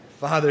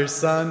Father,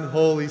 Son,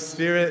 Holy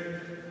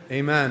Spirit,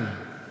 amen.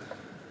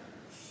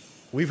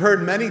 We've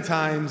heard many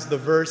times the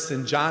verse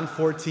in John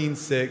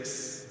 14:6.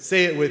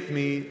 Say it with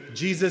me.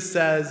 Jesus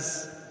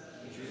says,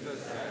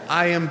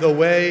 I am the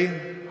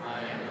way,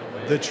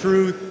 the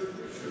truth,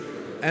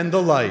 and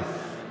the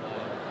life.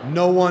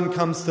 No one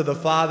comes to the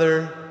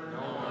Father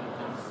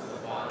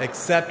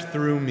except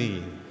through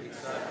me.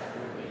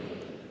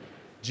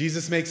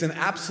 Jesus makes an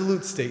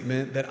absolute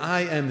statement that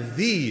I am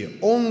the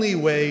only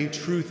way,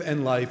 truth,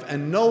 and life,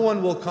 and no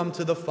one will come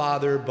to the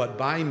Father but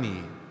by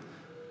me.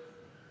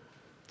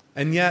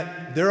 And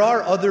yet, there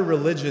are other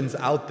religions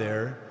out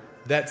there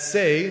that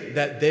say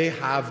that they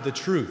have the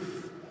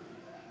truth.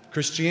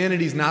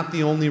 Christianity is not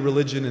the only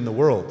religion in the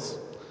world.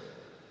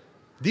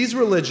 These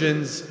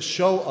religions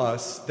show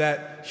us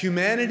that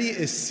humanity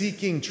is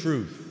seeking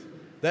truth.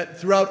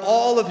 That throughout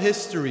all of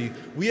history,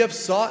 we have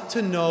sought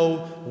to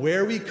know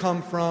where we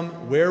come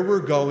from, where we're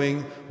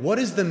going, what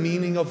is the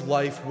meaning of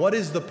life, what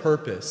is the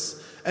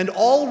purpose. And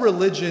all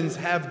religions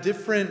have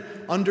different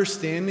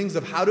understandings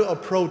of how to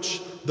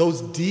approach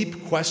those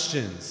deep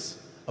questions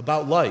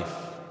about life.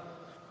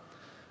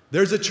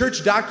 There's a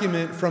church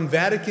document from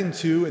Vatican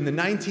II in the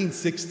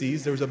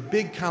 1960s. There was a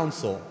big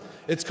council.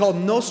 It's called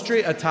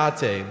Nostra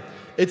Aetate.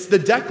 It's the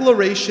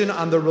declaration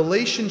on the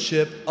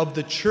relationship of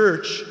the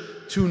church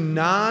to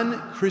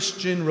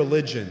non-Christian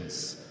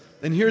religions.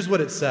 And here's what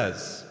it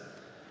says.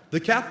 The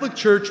Catholic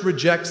Church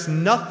rejects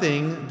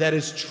nothing that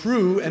is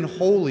true and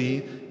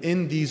holy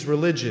in these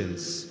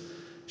religions.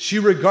 She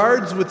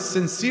regards with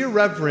sincere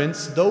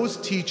reverence those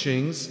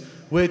teachings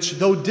which,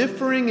 though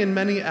differing in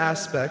many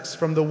aspects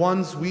from the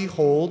ones we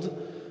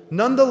hold,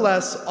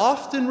 nonetheless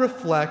often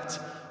reflect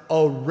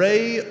a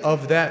ray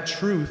of that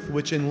truth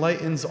which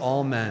enlightens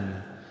all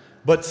men.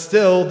 But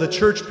still, the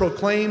Church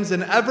proclaims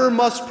and ever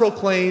must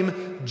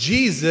proclaim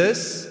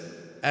Jesus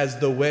as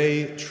the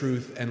way,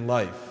 truth, and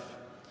life.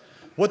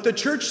 What the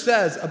Church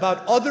says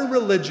about other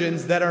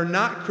religions that are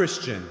not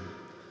Christian,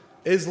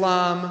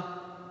 Islam,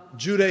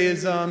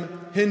 Judaism,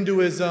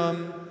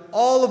 Hinduism,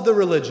 all of the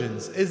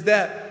religions, is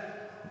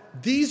that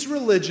these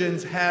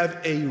religions have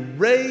a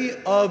ray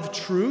of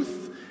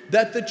truth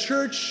that the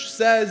Church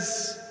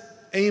says,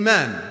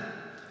 amen.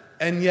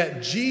 And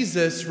yet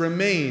Jesus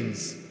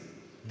remains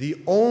the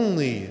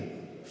only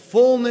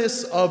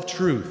fullness of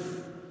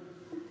truth.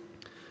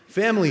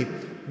 Family,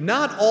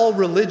 not all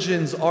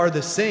religions are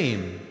the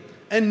same,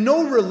 and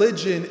no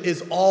religion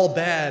is all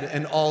bad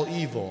and all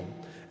evil.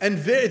 And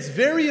it's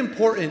very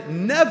important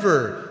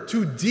never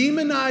to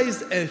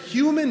demonize a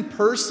human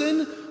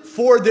person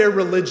for their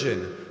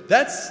religion.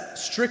 That's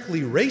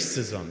strictly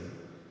racism.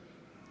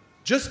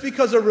 Just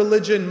because a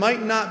religion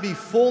might not be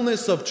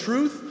fullness of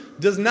truth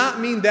does not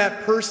mean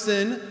that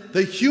person,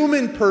 the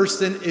human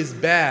person, is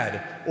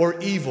bad or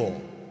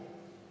evil.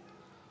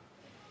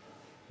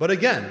 But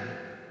again,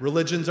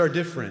 religions are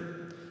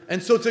different.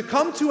 And so to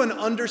come to an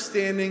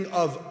understanding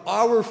of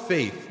our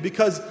faith,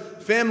 because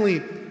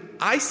family,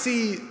 I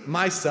see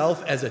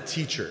myself as a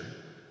teacher.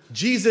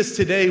 Jesus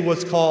today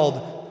was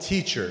called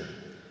teacher.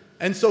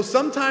 And so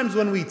sometimes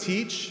when we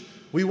teach,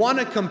 we want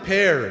to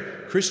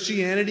compare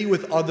Christianity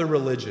with other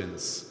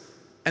religions.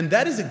 And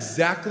that is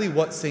exactly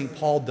what St.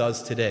 Paul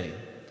does today.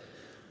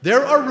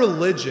 There are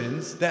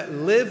religions that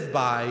live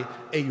by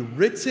a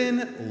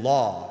written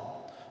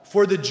law.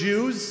 For the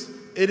Jews,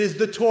 it is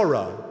the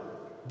Torah,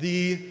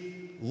 the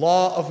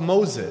law of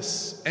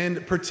Moses,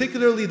 and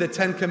particularly the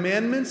Ten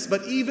Commandments,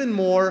 but even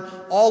more,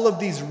 all of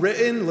these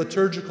written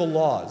liturgical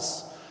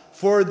laws.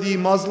 For the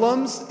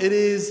Muslims, it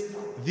is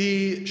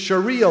the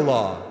Sharia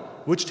law,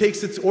 which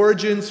takes its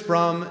origins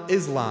from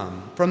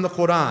Islam, from the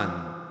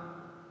Quran.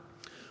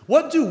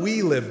 What do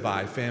we live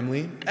by,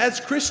 family? As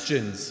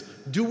Christians,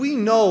 do we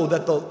know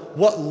that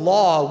what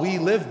law we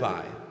live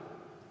by?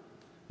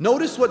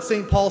 Notice what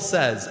St. Paul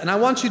says, and I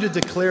want you to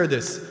declare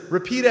this.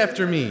 Repeat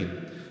after me.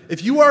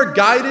 If you are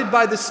guided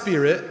by the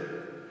Spirit,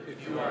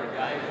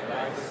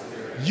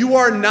 you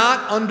are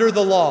not under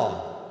the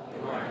law.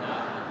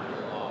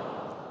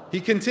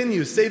 He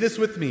continues, say this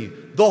with me.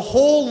 The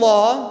whole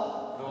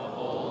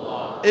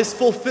law is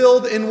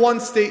fulfilled in one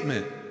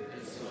statement.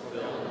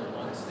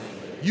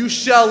 You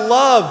shall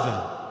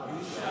love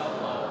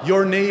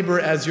your neighbor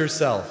as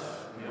yourself.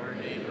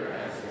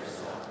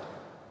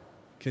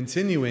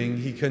 Continuing,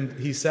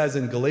 he says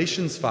in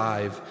Galatians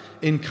 5,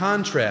 in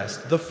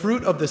contrast, the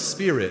fruit of the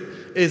Spirit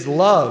is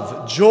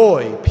love,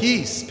 joy,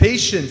 peace,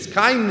 patience,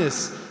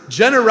 kindness,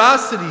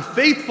 generosity,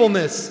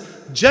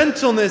 faithfulness,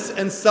 gentleness,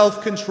 and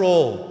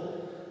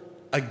self-control.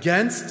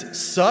 Against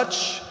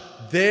such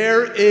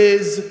there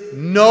is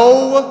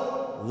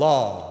no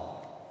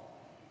law.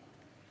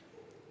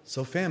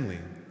 So family,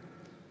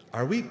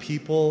 are we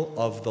people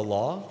of the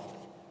law?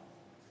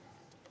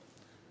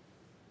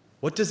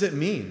 What does it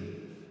mean?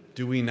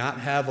 Do we not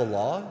have a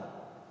law?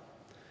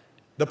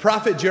 The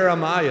prophet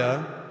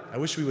Jeremiah, I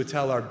wish we would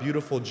tell our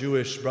beautiful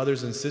Jewish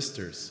brothers and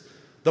sisters.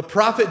 The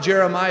prophet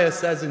Jeremiah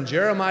says in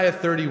Jeremiah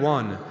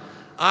 31,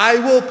 I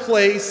will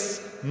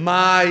place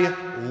my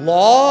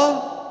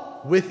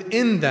law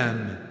within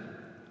them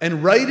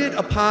and write it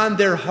upon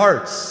their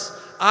hearts.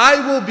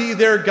 I will be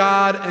their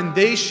God, and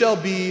they shall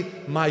be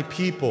my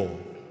people.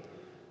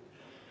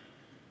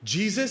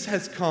 Jesus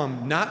has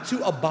come not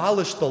to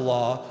abolish the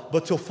law,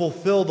 but to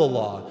fulfill the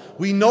law.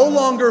 We no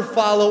longer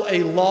follow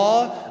a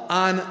law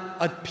on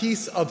a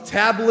piece of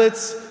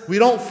tablets. We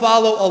don't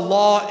follow a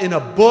law in a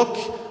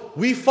book.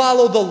 We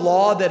follow the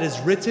law that is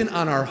written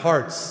on our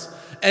hearts.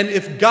 And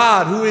if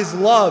God, who is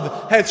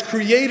love, has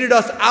created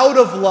us out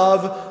of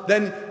love,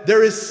 then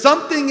there is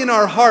something in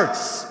our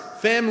hearts.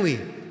 Family,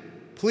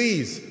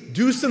 please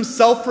do some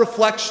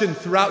self-reflection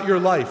throughout your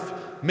life.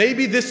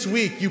 Maybe this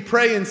week you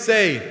pray and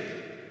say,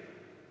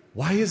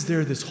 why is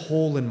there this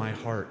hole in my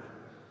heart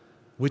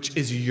which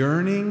is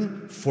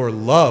yearning for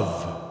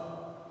love?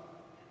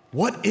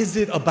 What is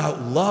it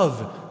about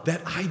love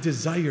that I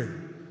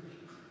desire?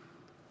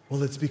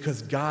 Well, it's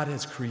because God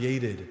has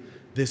created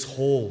this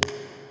hole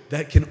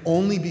that can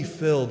only be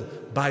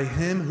filled by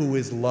Him who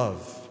is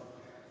love.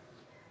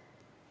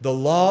 The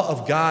law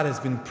of God has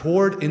been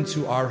poured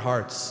into our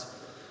hearts.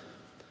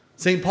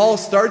 St. Paul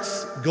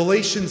starts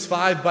Galatians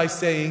 5 by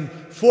saying,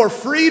 "For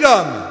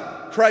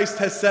freedom Christ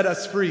has set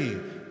us free.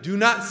 Do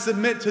not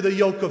submit to the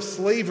yoke of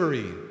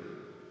slavery."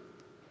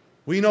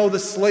 We know the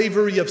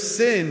slavery of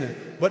sin,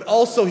 but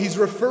also he's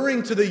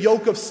referring to the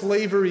yoke of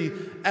slavery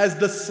as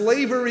the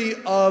slavery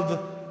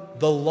of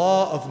the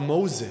law of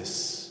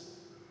Moses.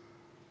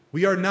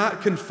 We are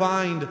not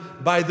confined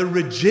by the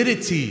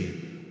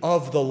rigidity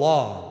of the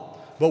law,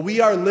 but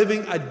we are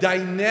living a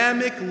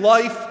dynamic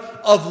life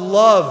of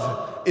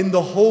love in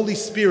the Holy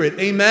Spirit.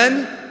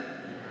 Amen?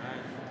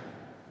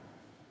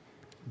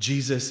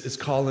 Jesus is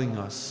calling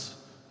us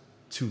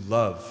to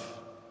love.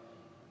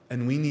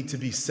 And we need to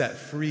be set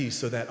free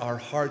so that our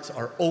hearts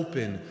are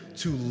open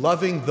to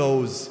loving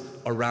those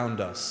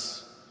around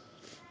us.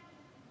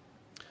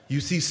 You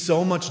see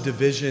so much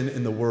division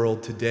in the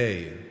world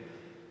today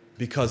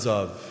because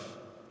of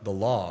the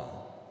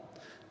law.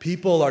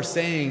 People are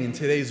saying in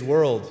today's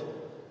world,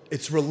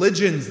 it's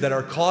religions that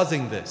are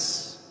causing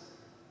this.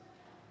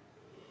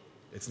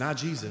 It's not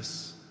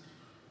Jesus.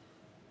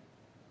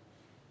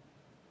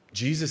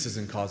 Jesus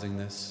isn't causing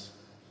this.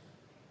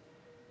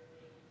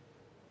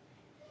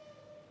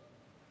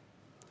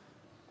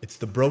 It's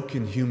the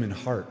broken human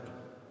heart.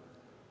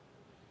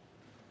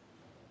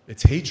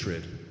 It's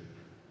hatred.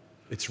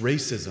 It's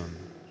racism.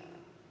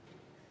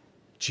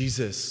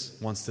 Jesus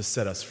wants to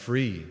set us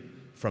free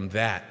from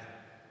that.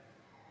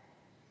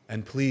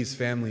 And please,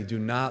 family, do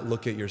not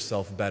look at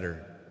yourself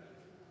better.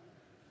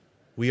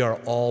 We are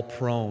all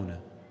prone.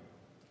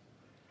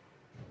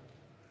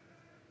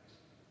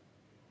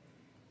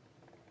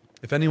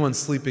 If anyone's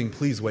sleeping,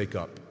 please wake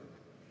up.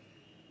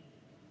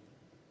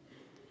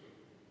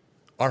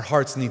 Our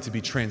hearts need to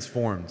be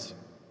transformed.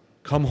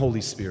 Come,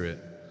 Holy Spirit.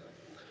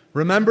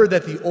 Remember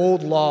that the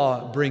old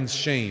law brings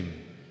shame.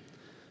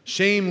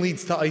 Shame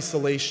leads to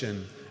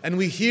isolation. And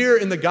we hear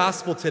in the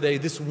gospel today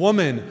this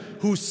woman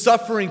who's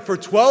suffering for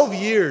 12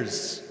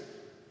 years,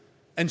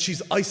 and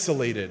she's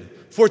isolated.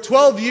 For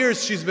 12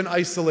 years, she's been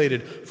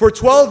isolated. For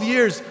 12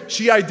 years,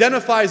 she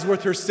identifies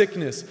with her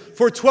sickness.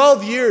 For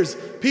 12 years,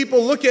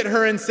 people look at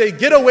her and say,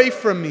 "Get away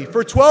from me."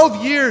 For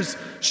 12 years,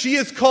 she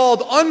is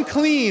called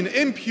unclean,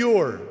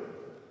 impure.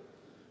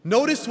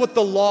 Notice what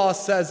the law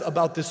says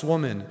about this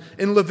woman.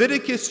 In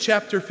Leviticus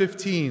chapter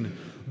 15,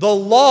 the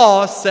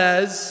law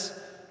says,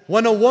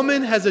 when a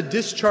woman has a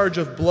discharge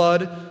of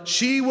blood,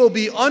 she will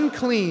be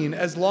unclean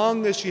as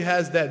long as she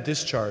has that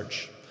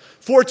discharge.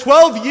 For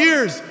 12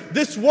 years,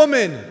 this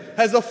woman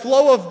has a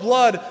flow of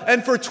blood,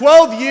 and for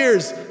 12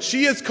 years,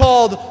 she is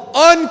called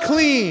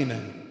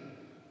unclean.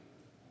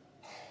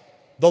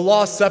 The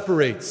law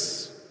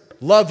separates.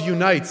 Love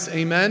unites.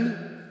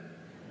 Amen?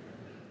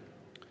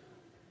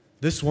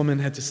 This woman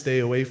had to stay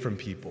away from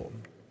people.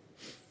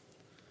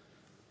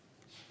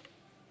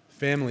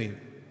 Family,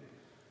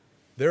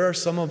 there are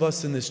some of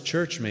us in this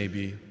church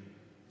maybe,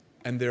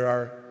 and there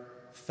are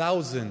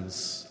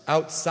thousands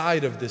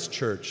outside of this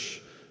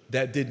church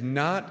that did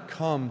not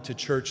come to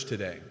church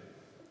today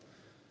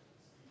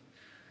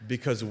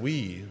because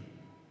we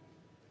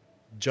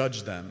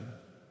judged them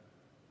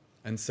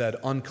and said,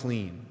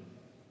 "Unclean,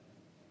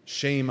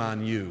 shame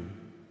on you.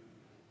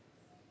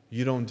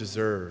 You don't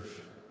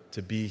deserve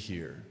to be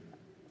here."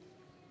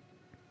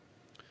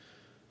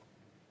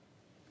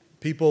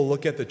 People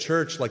look at the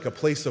church like a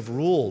place of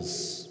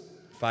rules.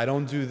 If I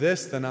don't do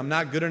this, then I'm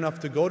not good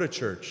enough to go to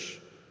church.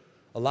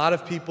 A lot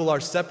of people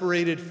are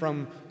separated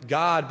from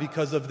God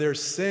because of their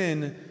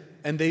sin,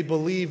 and they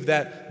believe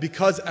that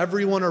because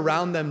everyone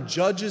around them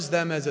judges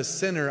them as a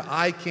sinner,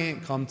 I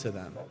can't come to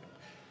them.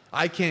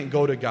 I can't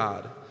go to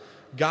God.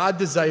 God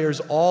desires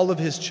all of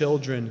His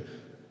children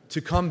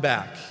to come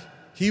back.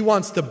 He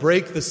wants to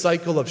break the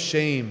cycle of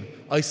shame,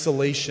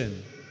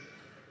 isolation.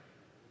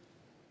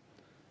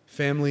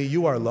 Family,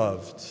 you are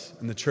loved,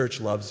 and the church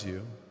loves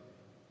you.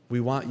 We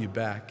want you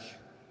back,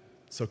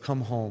 so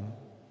come home.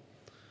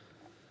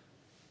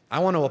 I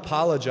want to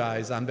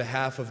apologize on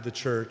behalf of the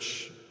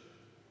church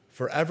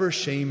for ever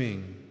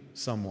shaming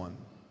someone.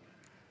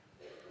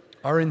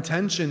 Our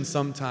intention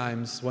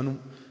sometimes,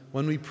 when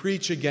when we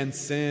preach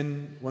against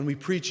sin, when we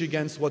preach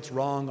against what's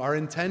wrong, our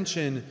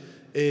intention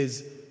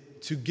is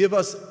to give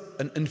us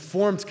an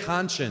informed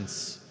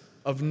conscience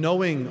of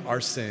knowing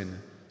our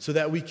sin so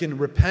that we can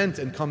repent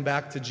and come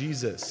back to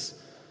Jesus.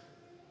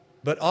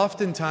 But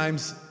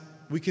oftentimes,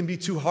 we can be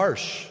too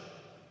harsh,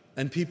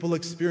 and people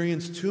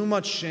experience too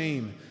much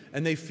shame,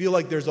 and they feel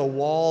like there's a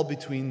wall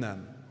between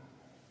them.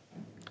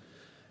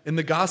 In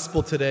the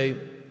gospel today,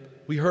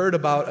 we heard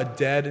about a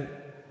dead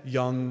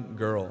young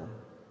girl.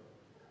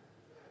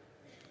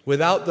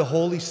 Without the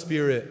Holy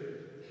Spirit,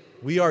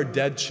 we are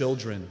dead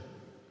children.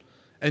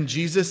 And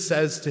Jesus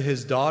says to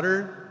his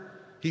daughter,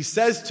 he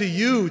says to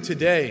you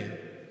today,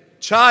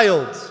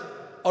 "Child,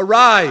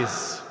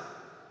 arise.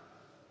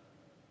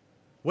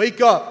 Wake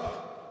up.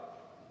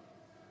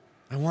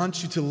 I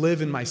want you to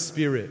live in my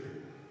spirit."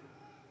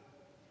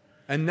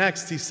 And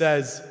next he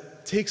says,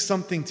 "Take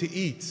something to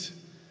eat.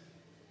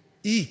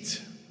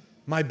 Eat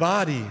my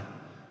body.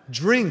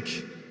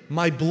 Drink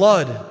my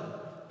blood.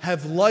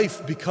 Have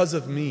life because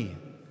of me."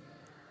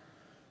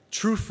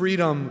 True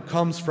freedom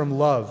comes from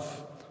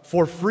love.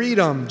 For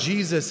freedom,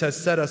 Jesus has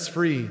set us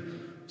free.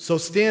 So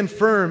stand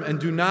firm and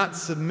do not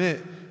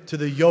submit to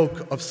the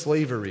yoke of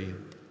slavery.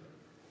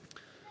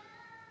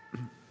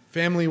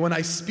 Family, when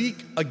I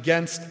speak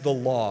against the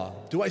law,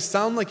 do I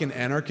sound like an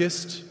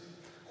anarchist?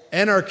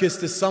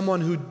 Anarchist is someone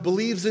who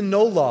believes in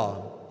no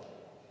law.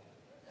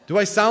 Do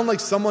I sound like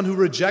someone who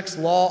rejects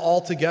law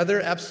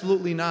altogether?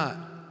 Absolutely not.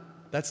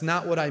 That's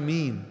not what I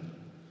mean.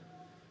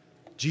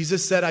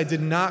 Jesus said, "I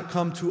did not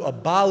come to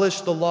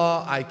abolish the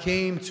law, I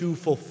came to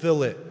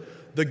fulfill it."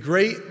 The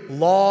great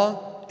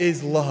law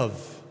is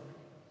love.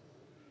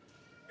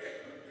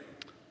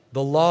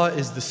 The law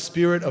is the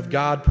Spirit of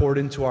God poured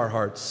into our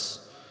hearts.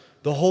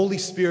 The Holy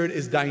Spirit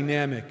is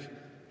dynamic.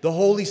 The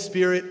Holy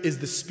Spirit is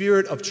the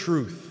Spirit of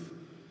truth.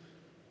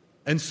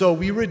 And so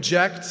we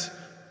reject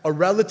a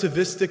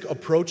relativistic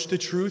approach to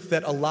truth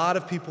that a lot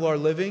of people are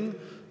living,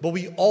 but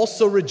we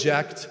also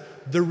reject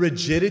the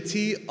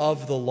rigidity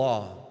of the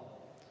law.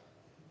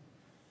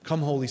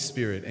 Come, Holy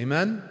Spirit.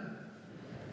 Amen?